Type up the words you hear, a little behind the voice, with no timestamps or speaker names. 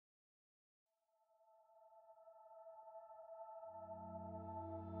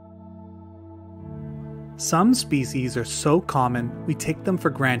Some species are so common we take them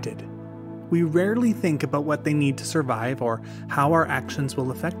for granted. We rarely think about what they need to survive or how our actions will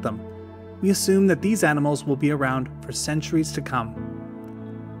affect them. We assume that these animals will be around for centuries to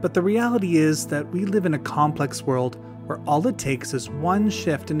come. But the reality is that we live in a complex world where all it takes is one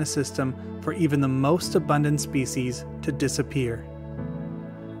shift in a system for even the most abundant species to disappear.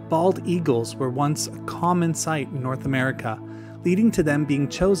 Bald eagles were once a common sight in North America, leading to them being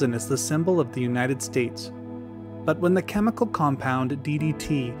chosen as the symbol of the United States. But when the chemical compound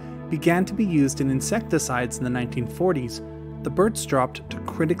DDT began to be used in insecticides in the 1940s, the birds dropped to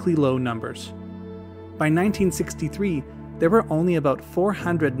critically low numbers. By 1963, there were only about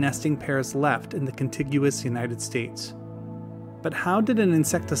 400 nesting pairs left in the contiguous United States. But how did an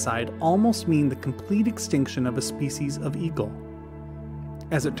insecticide almost mean the complete extinction of a species of eagle?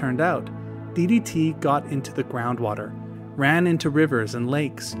 As it turned out, DDT got into the groundwater, ran into rivers and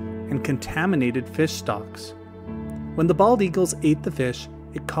lakes, and contaminated fish stocks. When the bald eagles ate the fish,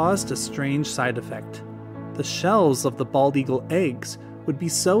 it caused a strange side effect. The shells of the bald eagle eggs would be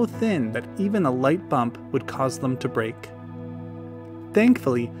so thin that even a light bump would cause them to break.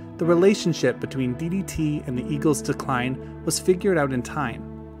 Thankfully, the relationship between DDT and the eagle's decline was figured out in time.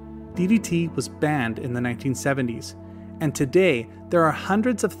 DDT was banned in the 1970s, and today there are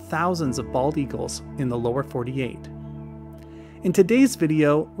hundreds of thousands of bald eagles in the lower 48. In today's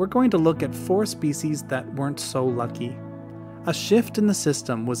video, we're going to look at 4 species that weren't so lucky. A shift in the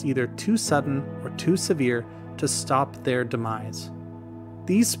system was either too sudden or too severe to stop their demise.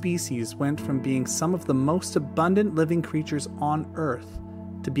 These species went from being some of the most abundant living creatures on Earth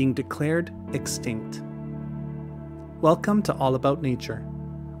to being declared extinct. Welcome to All About Nature.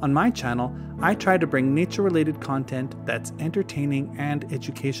 On my channel, I try to bring nature-related content that's entertaining and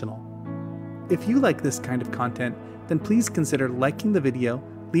educational. If you like this kind of content, then please consider liking the video,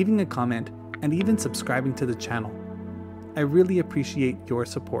 leaving a comment, and even subscribing to the channel. I really appreciate your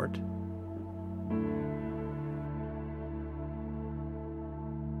support.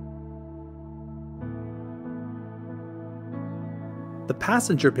 The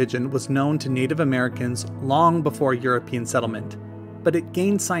passenger pigeon was known to Native Americans long before European settlement, but it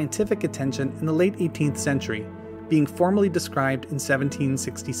gained scientific attention in the late 18th century, being formally described in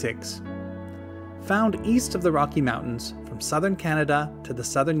 1766. Found east of the Rocky Mountains, from southern Canada to the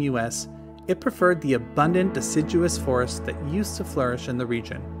southern US, it preferred the abundant deciduous forests that used to flourish in the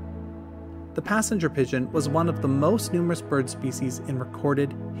region. The passenger pigeon was one of the most numerous bird species in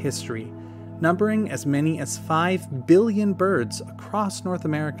recorded history, numbering as many as 5 billion birds across North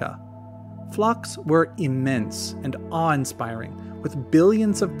America. Flocks were immense and awe-inspiring, with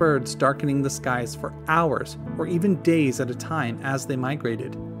billions of birds darkening the skies for hours or even days at a time as they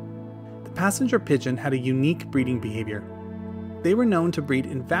migrated. The passenger pigeon had a unique breeding behavior. They were known to breed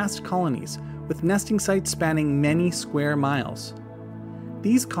in vast colonies, with nesting sites spanning many square miles.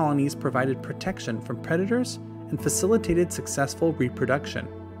 These colonies provided protection from predators and facilitated successful reproduction.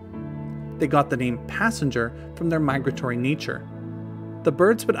 They got the name passenger from their migratory nature. The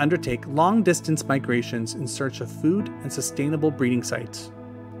birds would undertake long-distance migrations in search of food and sustainable breeding sites.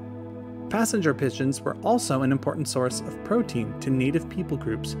 Passenger pigeons were also an important source of protein to native people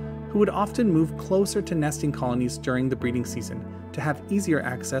groups who would often move closer to nesting colonies during the breeding season to have easier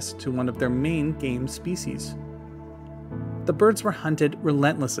access to one of their main game species. The birds were hunted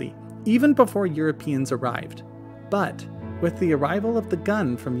relentlessly, even before Europeans arrived. But with the arrival of the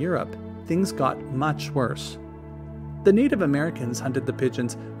gun from Europe, things got much worse. The Native Americans hunted the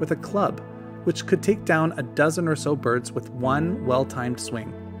pigeons with a club, which could take down a dozen or so birds with one well-timed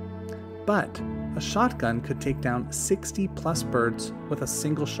swing. But a shotgun could take down 60+ birds with a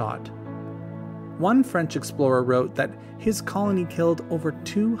single shot. One French explorer wrote that his colony killed over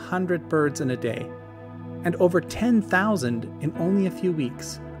 200 birds in a day, and over 10,000 in only a few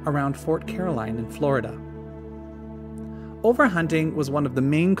weeks around Fort Caroline in Florida. Overhunting was one of the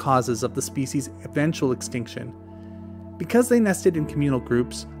main causes of the species' eventual extinction. Because they nested in communal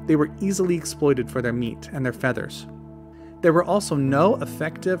groups, they were easily exploited for their meat and their feathers. There were also no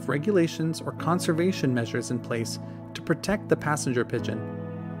effective regulations or conservation measures in place to protect the passenger pigeon.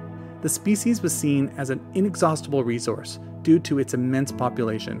 The species was seen as an inexhaustible resource due to its immense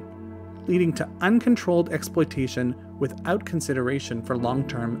population, leading to uncontrolled exploitation without consideration for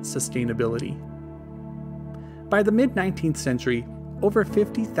long-term sustainability. By the mid-19th century, over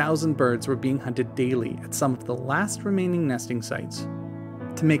 50,000 birds were being hunted daily at some of the last remaining nesting sites.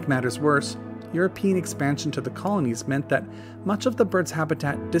 To make matters worse, European expansion to the colonies meant that much of the bird's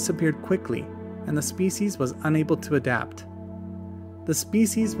habitat disappeared quickly, and the species was unable to adapt. The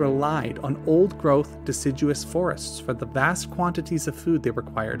species relied on old-growth deciduous forests for the vast quantities of food they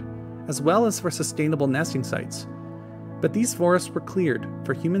required, as well as for sustainable nesting sites. But these forests were cleared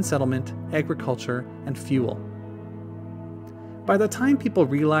for human settlement, agriculture, and fuel. By the time people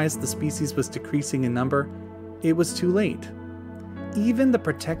realized the species was decreasing in number, it was too late. Even the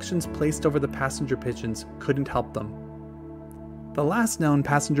protections placed over the passenger pigeons couldn't help them. The last known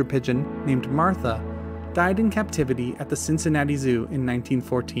passenger pigeon, named Martha, died in captivity at the Cincinnati Zoo in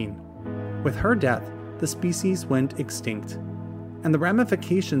 1914. With her death, the species went extinct, and the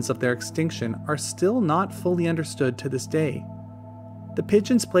ramifications of their extinction are still not fully understood to this day. The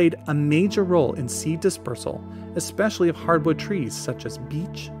pigeons played a major role in seed dispersal, especially of hardwood trees such as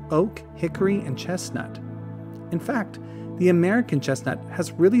beech, oak, hickory, and chestnut. In fact, the American chestnut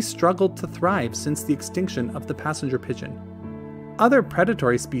has really struggled to thrive since the extinction of the passenger pigeon. Other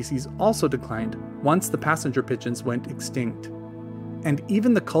predatory species also declined once the passenger pigeons went extinct, and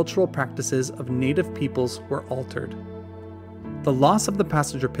even the cultural practices of native peoples were altered. The loss of the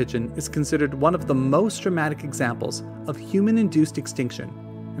passenger pigeon is considered one of the most dramatic examples of human-induced extinction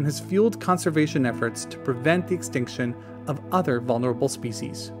and has fueled conservation efforts to prevent the extinction of other vulnerable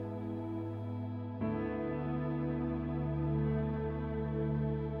species.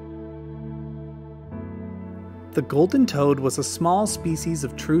 The golden toad was a small species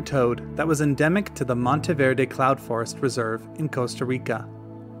of true toad that was endemic to the Monteverde Cloud Forest Reserve in Costa Rica.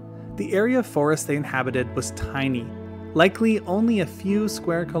 The area of forest they inhabited was tiny, likely only a few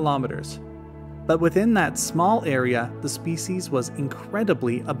square kilometers. But within that small area, the species was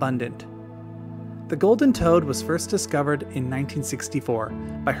incredibly abundant. The golden toad was first discovered in 1964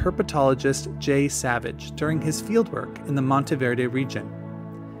 by herpetologist J. Savage during his fieldwork in the Monteverde region.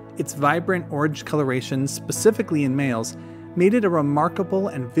 Its vibrant orange coloration, specifically in males, made it a remarkable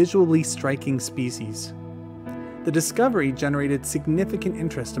and visually striking species. The discovery generated significant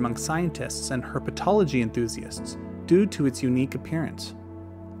interest among scientists and herpetology enthusiasts due to its unique appearance.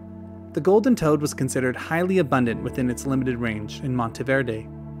 The golden toad was considered highly abundant within its limited range in Monteverde.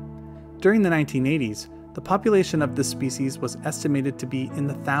 During the 1980s, the population of this species was estimated to be in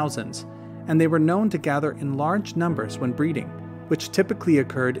the thousands, and they were known to gather in large numbers when breeding, which typically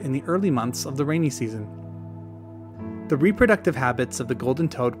occurred in the early months of the rainy season. The reproductive habits of the golden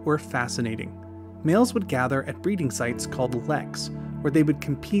toad were fascinating. Males would gather at breeding sites called leks, where they would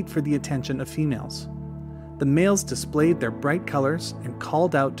compete for the attention of females. The males displayed their bright colors and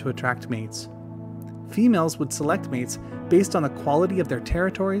called out to attract mates. Females would select mates based on the quality of their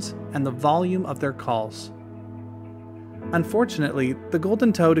territories and the volume of their calls. Unfortunately, the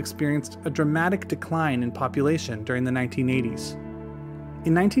golden toad experienced a dramatic decline in population during the 1980s.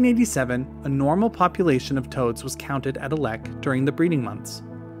 In 1987, a normal population of toads was counted at a lek during the breeding months.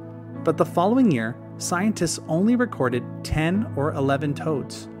 But the following year, scientists only recorded 10 or 11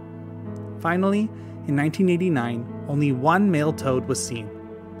 toads. Finally, in 1989, only one male toad was seen.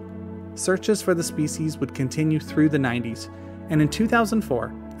 Searches for the species would continue through the 90s, and in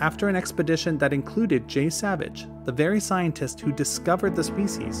 2004, after an expedition that included J. Savage, the very scientist who discovered the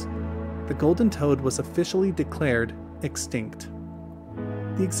species, the golden toad was officially declared extinct.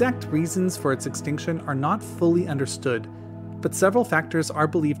 The exact reasons for its extinction are not fully understood, but several factors are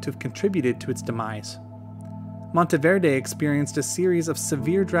believed to have contributed to its demise. Monteverde experienced a series of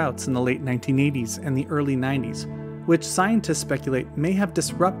severe droughts in the late 1980s and the early 90s, which scientists speculate may have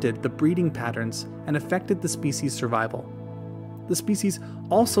disrupted the breeding patterns and affected the species' survival. The species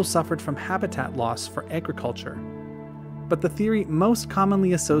also suffered from habitat loss for agriculture. But the theory most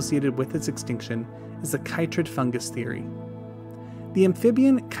commonly associated with its extinction is the chytrid fungus theory. The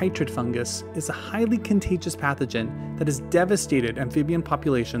amphibian chytrid fungus is a highly contagious pathogen that has devastated amphibian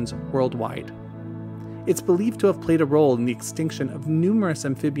populations worldwide. It's believed to have played a role in the extinction of numerous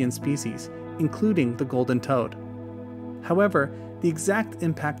amphibian species, including the golden toad. However, the exact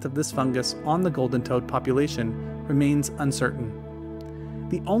impact of this fungus on the golden toad population remains uncertain.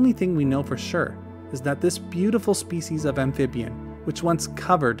 The only thing we know for sure is that this beautiful species of amphibian, which once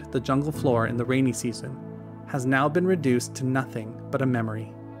covered the jungle floor in the rainy season, has now been reduced to nothing but a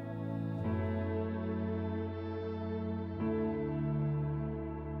memory.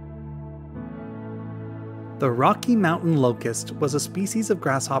 The Rocky Mountain locust was a species of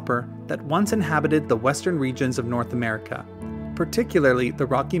grasshopper that once inhabited the western regions of North America, particularly the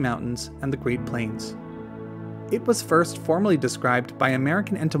Rocky Mountains and the Great Plains. It was first formally described by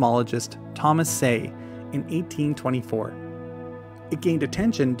American entomologist Thomas Say in 1824. It gained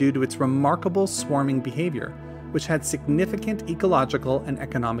attention due to its remarkable swarming behavior, which had significant ecological and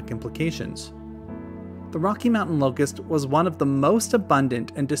economic implications. The Rocky Mountain locust was one of the most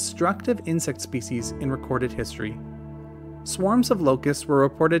abundant and destructive insect species in recorded history. Swarms of locusts were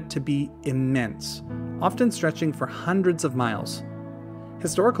reported to be immense, often stretching for hundreds of miles.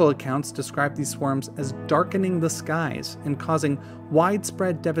 Historical accounts describe these swarms as darkening the skies and causing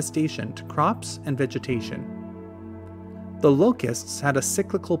widespread devastation to crops and vegetation. The locusts had a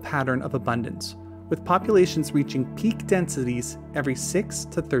cyclical pattern of abundance, with populations reaching peak densities every 6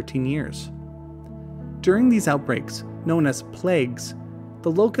 to 13 years. During these outbreaks, known as plagues, the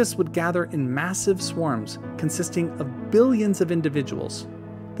locusts would gather in massive swarms consisting of billions of individuals.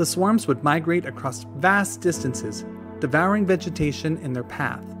 The swarms would migrate across vast distances, devouring vegetation in their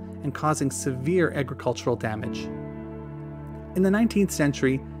path and causing severe agricultural damage. In the 19th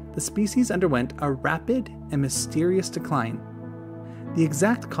century, the species underwent a rapid and mysterious decline. The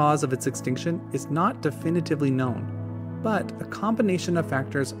exact cause of its extinction is not definitively known, but a combination of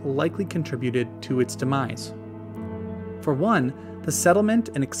factors likely contributed to its demise. For one, the settlement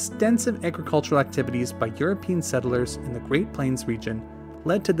and extensive agricultural activities by European settlers in the Great Plains region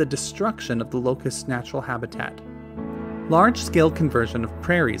led to the destruction of the locust's natural habitat. Large-scale conversion of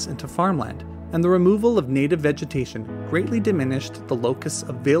prairies into farmland and the removal of native vegetation greatly diminished the locust's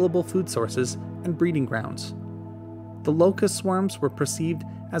available food sources and breeding grounds. The locust swarms were perceived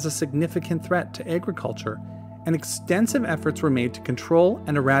as a significant threat to agriculture, and extensive efforts were made to control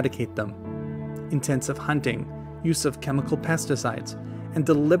and eradicate them. Intensive hunting, use of chemical pesticides, and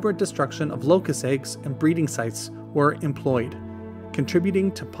deliberate destruction of locust eggs and breeding sites were employed,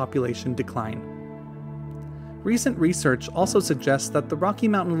 contributing to population decline. Recent research also suggests that the Rocky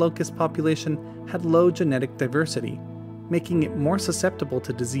Mountain locust population had low genetic diversity, making it more susceptible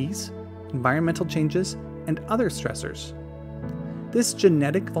to disease, environmental changes, and other stressors. This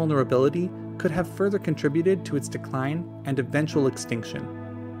genetic vulnerability could have further contributed to its decline and eventual extinction.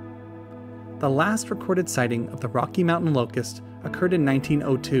 The last recorded sighting of the Rocky Mountain locust occurred in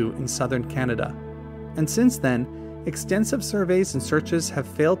 1902 in southern Canada, and since then, extensive surveys and searches have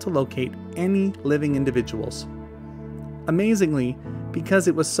failed to locate any living individuals. Amazingly, because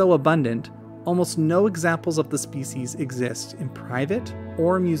it was so abundant, almost no examples of the species exist in private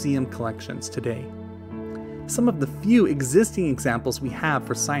or museum collections today. Some of the few existing examples we have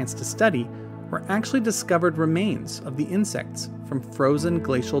for science to study were actually discovered remains of the insects from frozen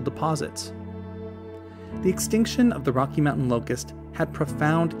glacial deposits. The extinction of the Rocky Mountain locust had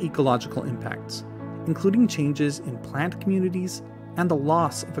profound ecological impacts, including changes in plant communities and the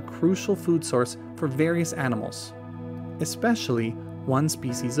loss of a crucial food source for various animals, especially one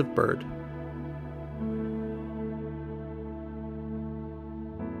species of bird.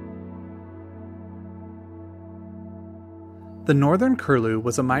 The northern curlew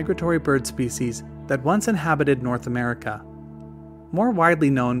was a migratory bird species that once inhabited North America. More widely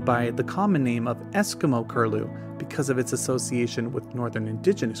known by the common name of Eskimo curlew because of its association with northern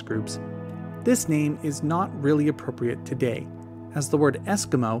indigenous groups, this name is not really appropriate today, as the word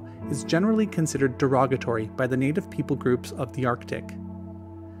Eskimo is generally considered derogatory by the native people groups of the Arctic.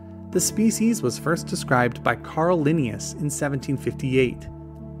 The species was first described by Carl Linnaeus in 1758.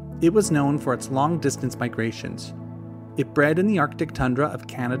 It was known for its long-distance migrations. It bred in the Arctic tundra of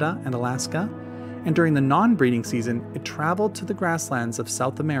Canada and Alaska, and during the non-breeding season, it traveled to the grasslands of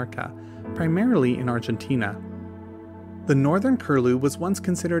South America, primarily in Argentina. The northern curlew was once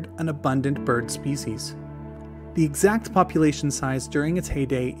considered an abundant bird species. The exact population size during its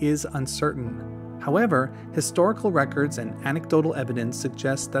heyday is uncertain. However, historical records and anecdotal evidence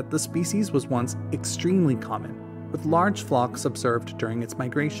suggest that the species was once extremely common, with large flocks observed during its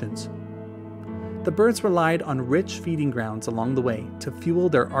migrations. The birds relied on rich feeding grounds along the way to fuel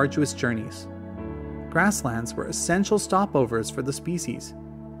their arduous journeys. Grasslands were essential stopovers for the species.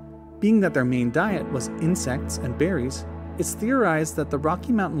 Being that their main diet was insects and berries, it's theorized that the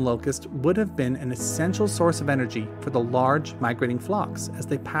Rocky Mountain locust would have been an essential source of energy for the large migrating flocks as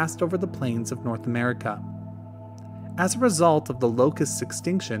they passed over the plains of North America. As a result of the locust's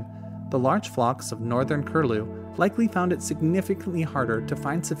extinction, the large flocks of northern curlew likely found it significantly harder to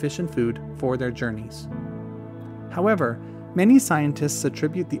find sufficient food for their journeys. However, many scientists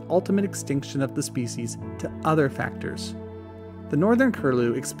attribute the ultimate extinction of the species to other factors. The northern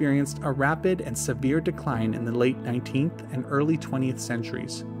curlew experienced a rapid and severe decline in the late 19th and early 20th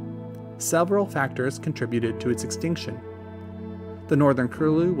centuries. Several factors contributed to its extinction. The northern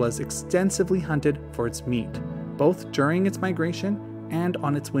curlew was extensively hunted for its meat, both during its migration and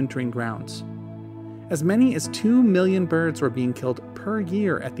on its wintering grounds. As many as 2 million birds were being killed per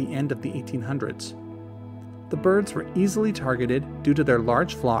year at the end of the 1800s. The birds were easily targeted due to their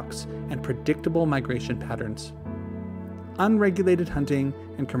large flocks and predictable migration patterns. Unregulated hunting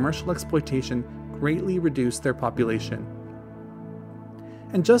and commercial exploitation greatly reduced their population.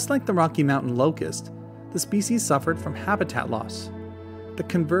 And just like the Rocky Mountain locust, the species suffered from habitat loss. The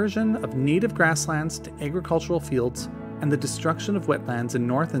conversion of native grasslands to agricultural fields and the destruction of wetlands in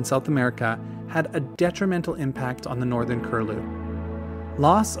North and South America had a detrimental impact on the northern curlew.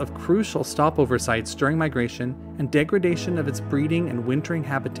 Loss of crucial stopover sites during migration and degradation of its breeding and wintering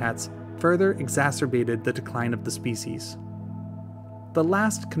habitats further exacerbated the decline of the species. The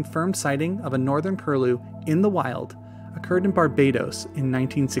last confirmed sighting of a northern curlew in the wild occurred in Barbados in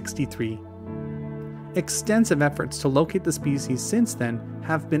 1963. Extensive efforts to locate the species since then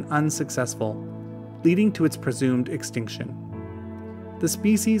have been unsuccessful, leading to its presumed extinction. The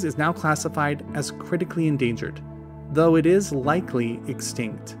species is now classified as critically endangered, though it is likely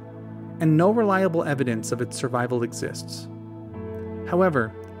extinct, and no reliable evidence of its survival exists.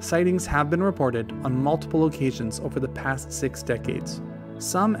 However, sightings have been reported on multiple occasions over the past 6 decades,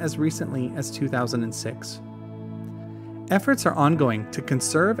 some as recently as 2006. Efforts are ongoing to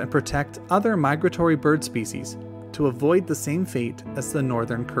conserve and protect other migratory bird species to avoid the same fate as the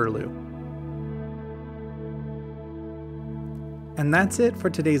northern curlew. And that's it for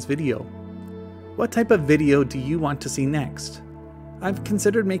today's video. What type of video do you want to see next? I've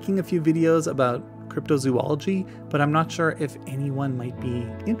considered making a few videos about cryptozoology, but I'm not sure if anyone might be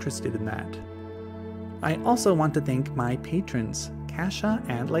interested in that. I also want to thank my patrons, Kasha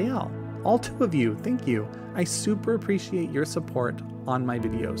and Lael. All 2 of you, thank you. I super appreciate your support on my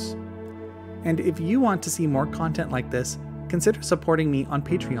videos. And if you want to see more content like this, consider supporting me on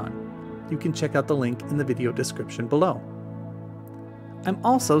Patreon. You can check out the link in the video description below. I'm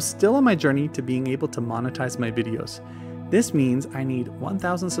also still on my journey to being able to monetize my videos. This means I need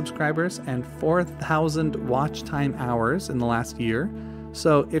 1,000 subscribers and 4,000 watch time hours in the last year.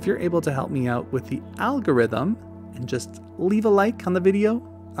 So if you're able to help me out with the algorithm and just leave a like on the video,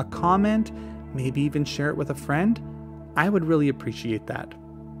 a comment, maybe even share it with a friend, I would really appreciate that.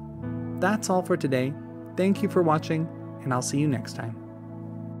 That's all for today. Thank you for watching, and I'll see you next time.